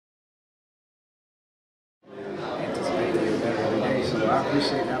Well, I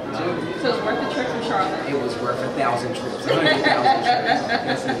appreciate the opportunity. So it's worth the trip from Charlotte? It was worth 1,000 trips, 100,000 trips.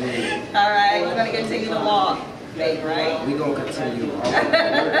 Yes, indeed. All right, we're going to continue to walk, babe, right? We're going to continue.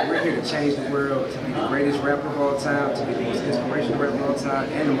 We're here to change the world, to be the greatest rapper of all time, to be the most inspirational rapper of all time,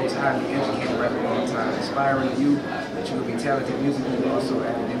 and the most highly educated rapper of all time. Inspiring you that you will be talented musically, but also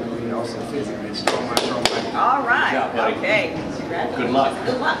academically, and also physically. Strong mind, strong body. All right. Yeah, okay. Good luck.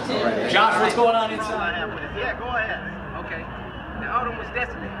 Good luck, too. Right. Josh, what's going on inside? Yeah, go ahead. Okay. The autumn was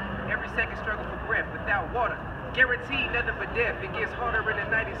destiny. Every second struggle for breath without water. Guaranteed nothing but death. It gets harder in the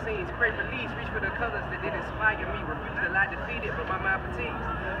nighty scenes. Pray release, reach for the colors that did inspire me. Refuse to lie defeated, but my mind fatigues.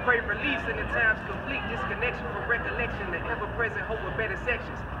 Pray release in the times complete. Disconnection from recollection. The ever-present hope of better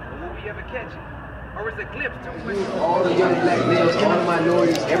sections. But will we ever catch it? Or is a glimpse too much? All the young black males, all the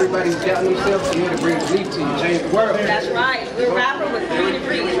minorities, everybody who's doubting themselves, here to bring belief to you, change the world. That's right. We're a rapper with 3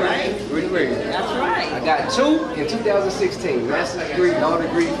 degrees, right? 3 degrees. That's right. I got 2 in 2016. Master's degree, law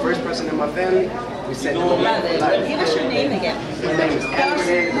degree, first person in my family. We set the Love it. Give us your name again. My name is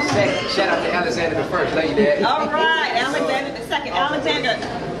Alexander II. Shout out to Alexander the First. Love you, Dad. All right, Alexander the Second. Alexander,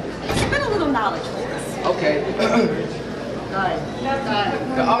 spit a little knowledge for us. Okay.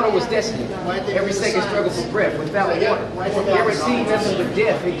 The autumn was destiny. Every second struggle for breath without water. Guaranteed nothing but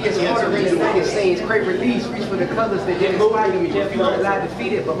death. It gets harder in the night scenes. Pray release, reach for the colors that didn't inspire me. Refuse to lie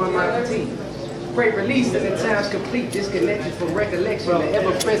defeated, but my mind fatigued. Pray release in the times complete. Disconnected from recollection. The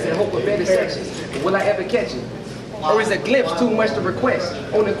ever-present hope of better sections. Will I ever catch it? Or is a glimpse too much to request?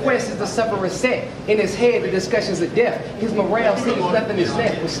 On the quest is the sufferer set. In his head, the discussions of death. His morale seems nothing is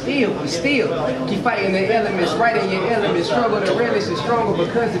left. But still, keep fighting the elements, right in your elements. Struggle to relish is stronger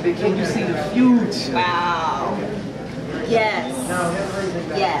because of it. Can you see the future? Wow. Yes.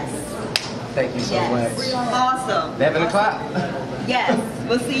 Yes. Thank you so Yes. much. Awesome. 11 o'clock? Yes.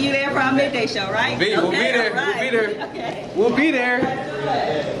 We'll see you there for our midday show, right? We'll be there. Right. We'll be there. Okay. We'll be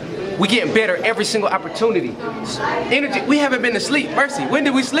there. We getting better every single opportunity. Energy. We haven't been to sleep. Mercy. When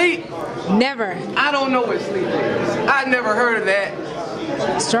did we sleep? Never. I don't know what sleep is. I never heard of that.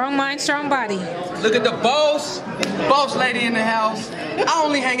 Strong mind, strong body. Look at the boss lady in the house. I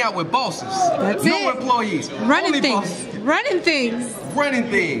only hang out with bosses. That's no it. employees. Running only things. Bosses. Running things. Running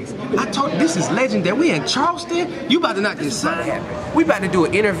things. I told you, this is legendary. We in Charleston. You about to knock this sign happen. We about to do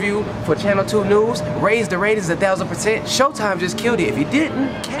an interview for Channel 2 News. Raise the ratings 1,000%. Showtime just killed it. If you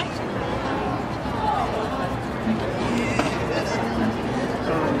didn't, catch it.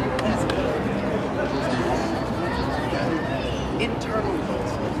 Internal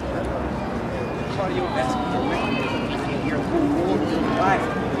cardiovascular in your body.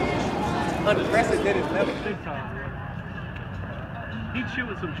 Unprecedented level. He's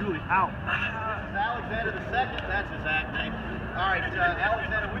shooting some Julie out. Alexander the Second, that's his act name. All right,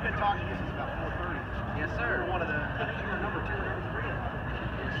 Alexander, we've been talking this since about 4:30. Yes, sir. One of the you were number 2 or number 3.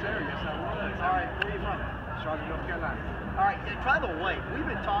 Yes, sir. Yes, I was. All right, where are you from? Charlotte, North Carolina. All right, by the way, we've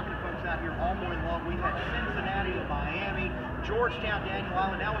been talking to folks out here all morning long. We had Cincinnati, Miami, Georgetown, Daniel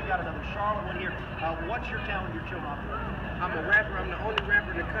Island. Now we've got another Charlotte one here. What's your town with your children off? I'm a rapper. I'm the only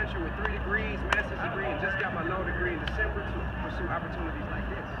rapper in the country with 3 degrees, master's degree, and just got my law degree in December to pursue opportunities like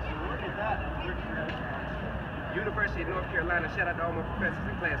this. Look at that. University of North Carolina. Shout out to all my professors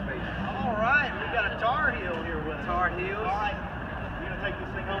and classmates. All right, we got a Tar Heel here with us. Tar Heels. All right. You gonna take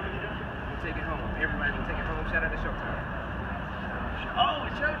this thing home with you? We'll take it home. Everybody will take it home. Shout out to Showtime. Oh,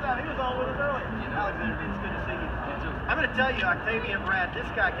 it's Showtime. He was on with us earlier. Alexander, it's good to see you. I'm gonna tell you, Octavia and Brad, this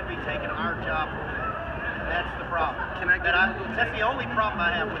guy could be taking our job from me. That's the problem. Can I get that's the only problem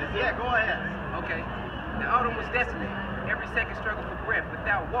I have with it. Yeah, go ahead. Okay. The autumn was destiny. Every second struggle for breath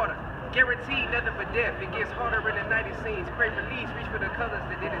without water. Guaranteed nothing but death. It gets harder in the nighty scenes. Pray release, reach for the colors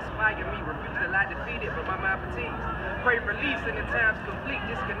that did inspire me. Refuse to lie defeated, but my mind fatigues. Pray release in the times complete.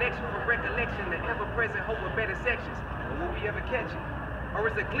 Disconnection from recollection. The ever-present hope of better sections. But will we ever catch it? Or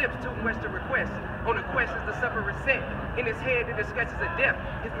is a glimpse too much to request? On the quest is the sufferer set. In his head the discussions of death.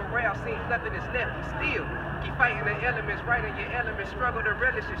 His morale seems nothing is left. But still, keep fighting the elements. Right in your elements. Struggle to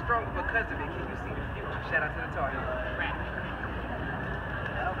relish is stronger because of it. Can you see the future? Shout out to the Tar Heels.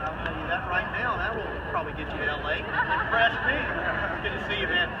 I'll tell you that right now. That will probably get you to LA. Impress me. Good to see you,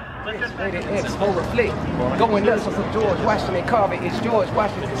 man. Rated X for reflect. Going nuts on some George Washington Carver. It's George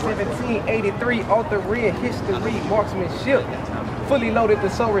Washington 1783. Authoring history, marksmanship. Fully loaded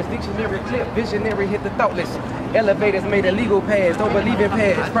thesaurus, dictionary clip. Visionary hit the thoughtless. Elevators made illegal pads. Don't believe in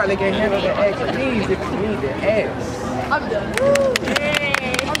pads. Probably can handle the act needs if you need the ass. I'm done.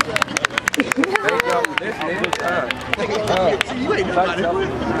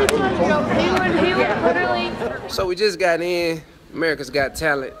 So we just got in. America's Got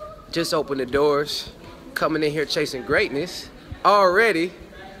Talent. Just opened the doors. Coming in here chasing greatness. already.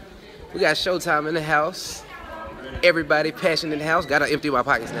 We got Showtime in the house. Everybody passionate in the house. Gotta empty my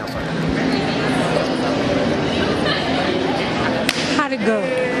pockets now. How'd it go?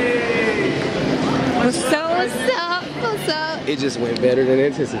 What's up? What's up? What's up? It just went better than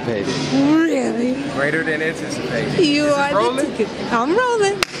anticipated. Really? Greater than anticipated. You Is are this rolling? the ticket. I'm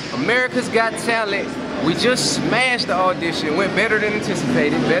rolling. America's Got Talent. We just smashed the audition. Went better than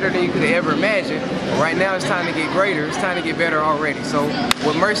anticipated. Better than you could have ever imagined. But right now it's time to get greater. It's time to get better already. So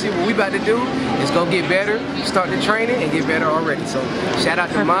with Mercy, what we about to do is go get better, start the training, and get better already. So shout out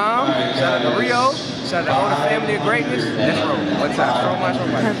to Mom, shout out to Rio, shout out to all the family of greatness. Let's roll. One time. Strong mind,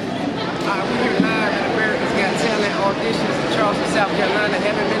 strong body. Alright, we here live at America's Got Talent auditions in Charleston, South Carolina.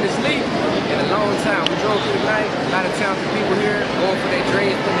 Haven't been to sleep in a long time. We drove through the night. A lot of talented people here going for their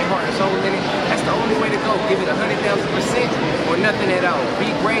dreams, putting their heart and soul in it. That's the only way to go. Give it 100,000% or nothing at all. Be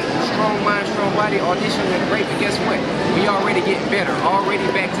great, strong mind, strong body. Audition went great, but guess what? We already getting better. Already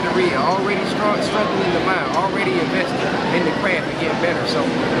back to the real. Already strengthening the mind. Already invested in the craft and getting better. So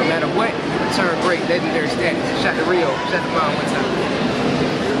no matter what, return great, legendary status. Shout to Rio. Shout to Mom one time.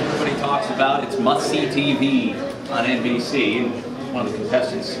 Everybody talks about it's must-see TV on NBC. And one of the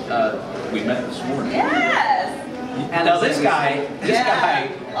contestants we met this morning. Yes. Now this guy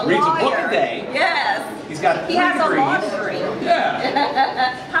reads a book a day. Yes. He's got 3 He has a degrees. law degree.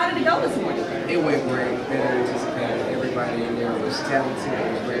 Yeah. How did it go this morning? It went great, better than anticipated. Everybody in there was talented.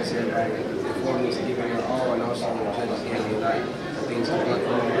 It was great. Everybody informed us to give it their all, and also the judges gave me like things to work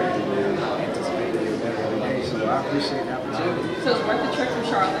on and anticipated it better every day. So I appreciate the opportunity. So it's worth the trip from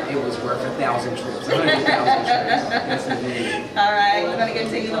Charlotte. It was worth 1,000 trips, 100,000 trips. Yes, indeed. All right, we're gonna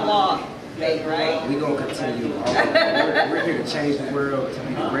continue the law thing, right? We're going to continue. We're here to change the world, to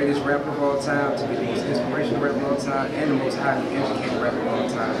be the greatest rapper of all time, to be the most inspirational rapper of all time, and the most highly educated rapper of all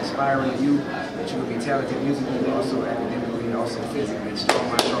time. Inspiring you that you will be talented musically, also academically, and also physically. Strong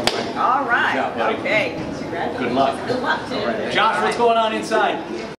mind, strong body. All right. Good job, buddy. Okay. Congratulations. Good luck. Good luck, too. Josh, what's going on inside?